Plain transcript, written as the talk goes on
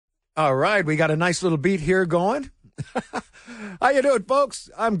All right, we got a nice little beat here going. How you doing,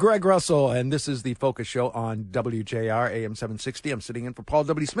 folks? I'm Greg Russell, and this is the Focus Show on WJR AM 760. I'm sitting in for Paul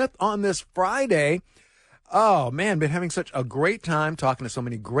W. Smith on this Friday. Oh, man, been having such a great time talking to so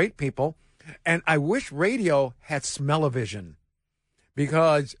many great people, and I wish radio had smell-o-vision,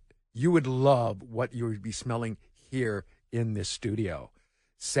 because you would love what you would be smelling here in this studio.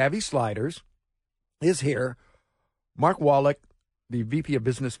 Savvy Sliders is here. Mark Wolock, the VP of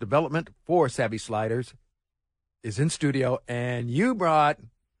Business Development for Savvy Sliders, is in studio, and you brought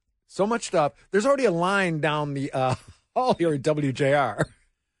so much stuff. There's already a line down the hall here at WJR.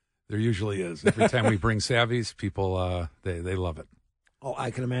 There usually is. Every time we bring Savvies, people, they love it. Oh,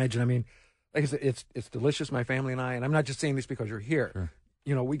 I can imagine. I mean, like I said, it's delicious, my family and I, and I'm not just saying this because you're here. Sure.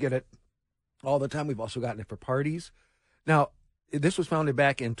 You know, we get it all the time. We've also gotten it for parties. Now, this was founded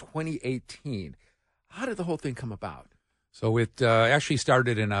back in 2018. How did the whole thing come about? So it actually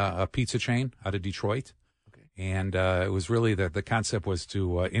started in a pizza chain out of Detroit. Okay. And it was really the concept was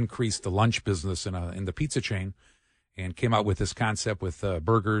to increase the lunch business in the pizza chain, and came out with this concept with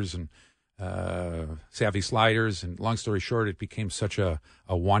burgers and Savvy Sliders. And long story short, it became such a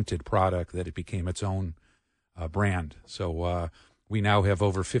wanted product that it became its own brand. So we now have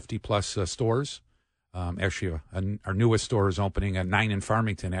over 50-plus stores. Actually, our newest store is opening at 9 in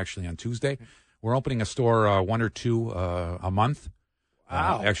Farmington, actually, on Tuesday. We're opening a store, 1 or 2 a month.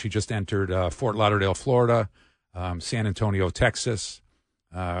 Wow. Actually just entered Fort Lauderdale, Florida, San Antonio, Texas.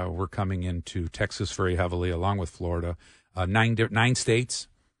 We're coming into Texas very heavily, along with Florida. 9 states.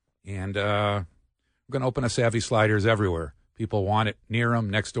 And we're going to open a Savvy Sliders everywhere. People want it near them,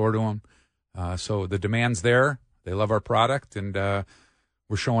 next door to them. So the demand's there. They love our product, and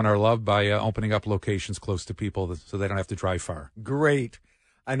we're showing our love by opening up locations close to people so they don't have to drive far. Great.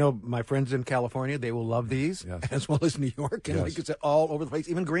 I know my friends in California, they will love these, Yes. as well as New York, and Yes. like you said, all over the place,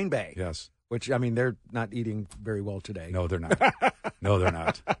 even Green Bay. Yes. Which, I mean, they're not eating very well today. No, they're not. No, they're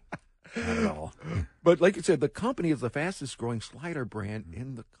not. Not at all. But like you said, the company is the fastest growing slider brand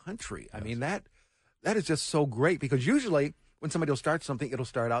in the country. I mean, that is just so great, because usually when somebody will start something, it'll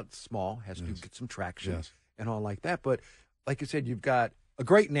start out small, has to get some traction Yes. and all like that. But like you said, you've got a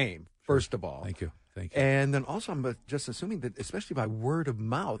great name, first of all. Thank you. Thank you. And then also, I'm just assuming that, especially by word of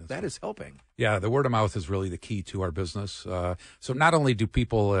mouth, that is helping. Yeah, the word of mouth is really the key to our business. So not only do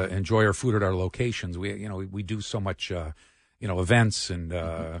people enjoy our food at our locations, we do so much, events,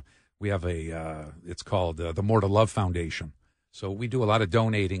 and we have it's called the More to Love Foundation. So we do a lot of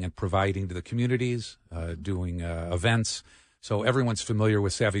donating and providing to the communities, doing events. So everyone's familiar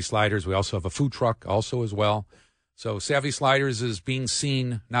with Savvy Sliders. We also have a food truck also as well. So Savvy Sliders is being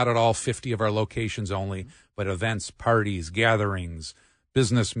seen not at all 50 of our locations only, but events, parties, gatherings,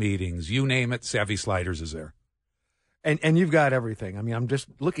 business meetings, you name it, Savvy Sliders is there. And you've got everything. I mean, I'm just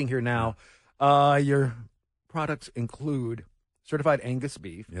looking here now. Your products include certified Angus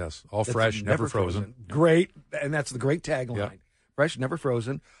beef. Yes, all That's fresh, never frozen. Great, and that's the great tagline. Yeah. Fresh, never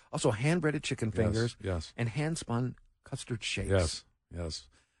frozen. Also, hand-breaded chicken fingers. Yes. And hand-spun custard shakes. Yes, yes.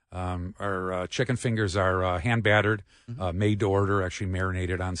 Our chicken fingers are hand-battered, made to order, actually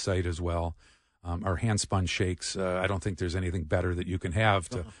marinated on site as well. Our hand-spun shakes, I don't think there's anything better that you can have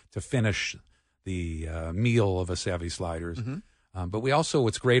to finish the meal of a Savvy Sliders. But we also,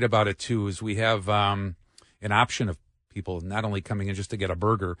 what's great about it, too, is we have an option of people not only coming in just to get a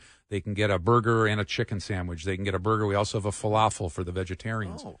burger, they can get a burger and a chicken sandwich. They can get a burger. We also have a falafel for the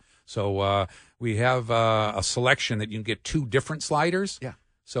vegetarians. Oh. So we have a selection that you can get 2 different sliders. Yeah.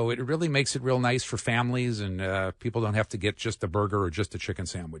 So it really makes it real nice for families, and people don't have to get just a burger or just a chicken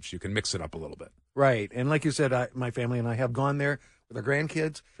sandwich. You can mix it up a little bit. Right. And like you said, my family and I have gone there with our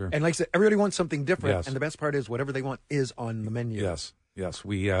grandkids. Sure. And like I said, everybody wants something different. Yes. And the best part is whatever they want is on the menu. Yes.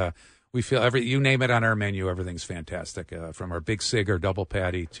 We feel you name it on our menu, everything's fantastic. From our Big Sig, our double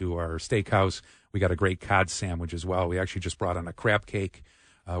patty, to our steakhouse. We got a great cod sandwich as well. We actually just brought on a crab cake.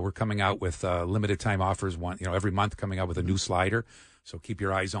 We're coming out with limited time offers. Every month coming out with a new slider. So keep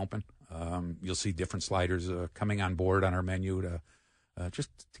your eyes open. You'll see different sliders coming on board on our menu to just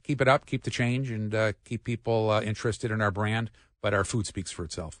to keep it up, keep the change, and keep people interested in our brand. But our food speaks for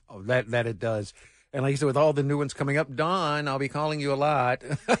itself. Oh, that it does. And like you said, with all the new ones coming up, Dawn, I'll be calling you a lot.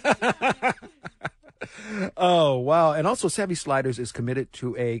 Oh, wow. And also, Savvy Sliders is committed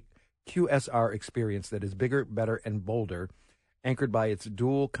to a QSR experience that is bigger, better, and bolder, anchored by its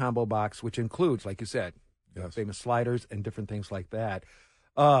dual combo box, which includes, like you said, famous sliders and different things like that.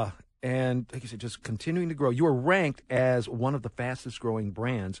 And like you said, just continuing to grow. You are ranked as one of the fastest growing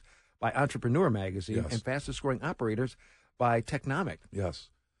brands by Entrepreneur Magazine and fastest growing operators by Technomic. Yes.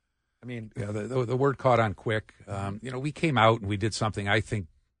 I mean, yeah, the word caught on quick. We came out and we did something I think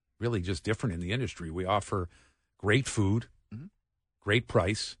really just different in the industry. We offer great food, great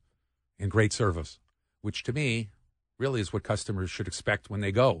price, and great service, which to me really is what customers should expect when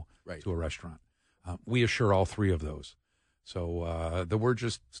they go to a restaurant. We assure all three of those. So the word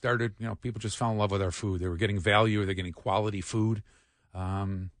just started, people just fell in love with our food. They were getting value, they're getting quality food.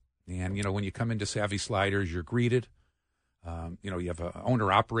 And, when you come into Savvy Sliders, you're greeted. You have an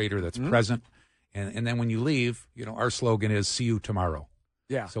owner-operator that's present. And then when you leave, our slogan is, see you tomorrow.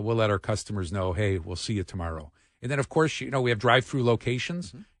 Yeah. So we'll let our customers know, hey, we'll see you tomorrow. And then, of course, we have drive-through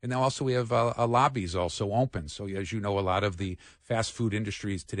locations, and then also we have lobbies also open. So, as you know, a lot of the fast food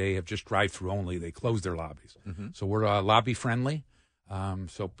industries today have just drive-through only. They close their lobbies. So we're lobby-friendly.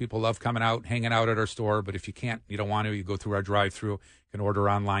 So people love coming out, hanging out at our store. But if you can't, you don't want to, you go through our drive-through. You can order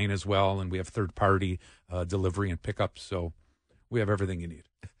online as well, and we have third-party delivery and pickup. So we have everything you need.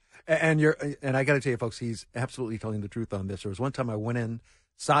 And I got to tell you, folks, he's absolutely telling the truth on this. There was one time I went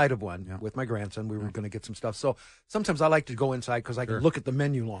inside of one with my grandson. We were going to get some stuff. So sometimes I like to go inside because I can look at the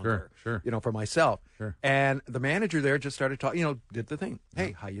menu longer, for myself. And the manager there just started talking, did the thing.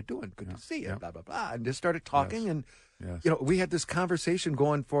 Hey, how you doing? Good to see you, blah, blah, blah. And just started talking. And, we had this conversation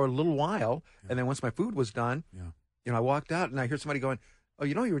going for a little while. And then once my food was done, I walked out and I hear somebody going, oh,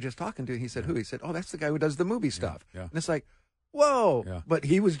 you were just talking to. He said, who? He said, oh, that's the guy who does the movie stuff. And it's like, whoa. But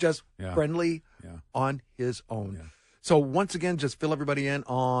he was just friendly on his own. So once again, just fill everybody in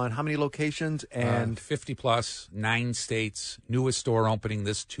on how many locations and 50 plus, 9 states, newest store opening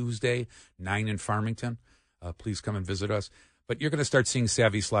this Tuesday, 9 in Farmington. Please come and visit us. But you're going to start seeing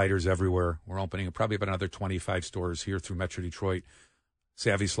Savvy Sliders everywhere. We're opening probably about another 25 stores here through Metro Detroit.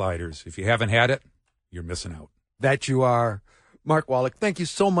 Savvy Sliders. If you haven't had it, you're missing out. That you are. Mark Wolock, thank you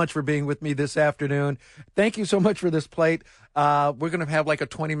so much for being with me this afternoon. Thank you so much for this plate. We're going to have like a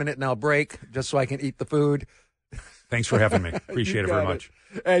 20-minute now break just so I can eat the food. Thanks for having me. Appreciate it very much.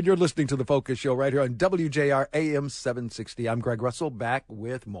 And you're listening to The Focus Show right here on WJR AM 760. I'm Greg Russell, back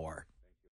with more.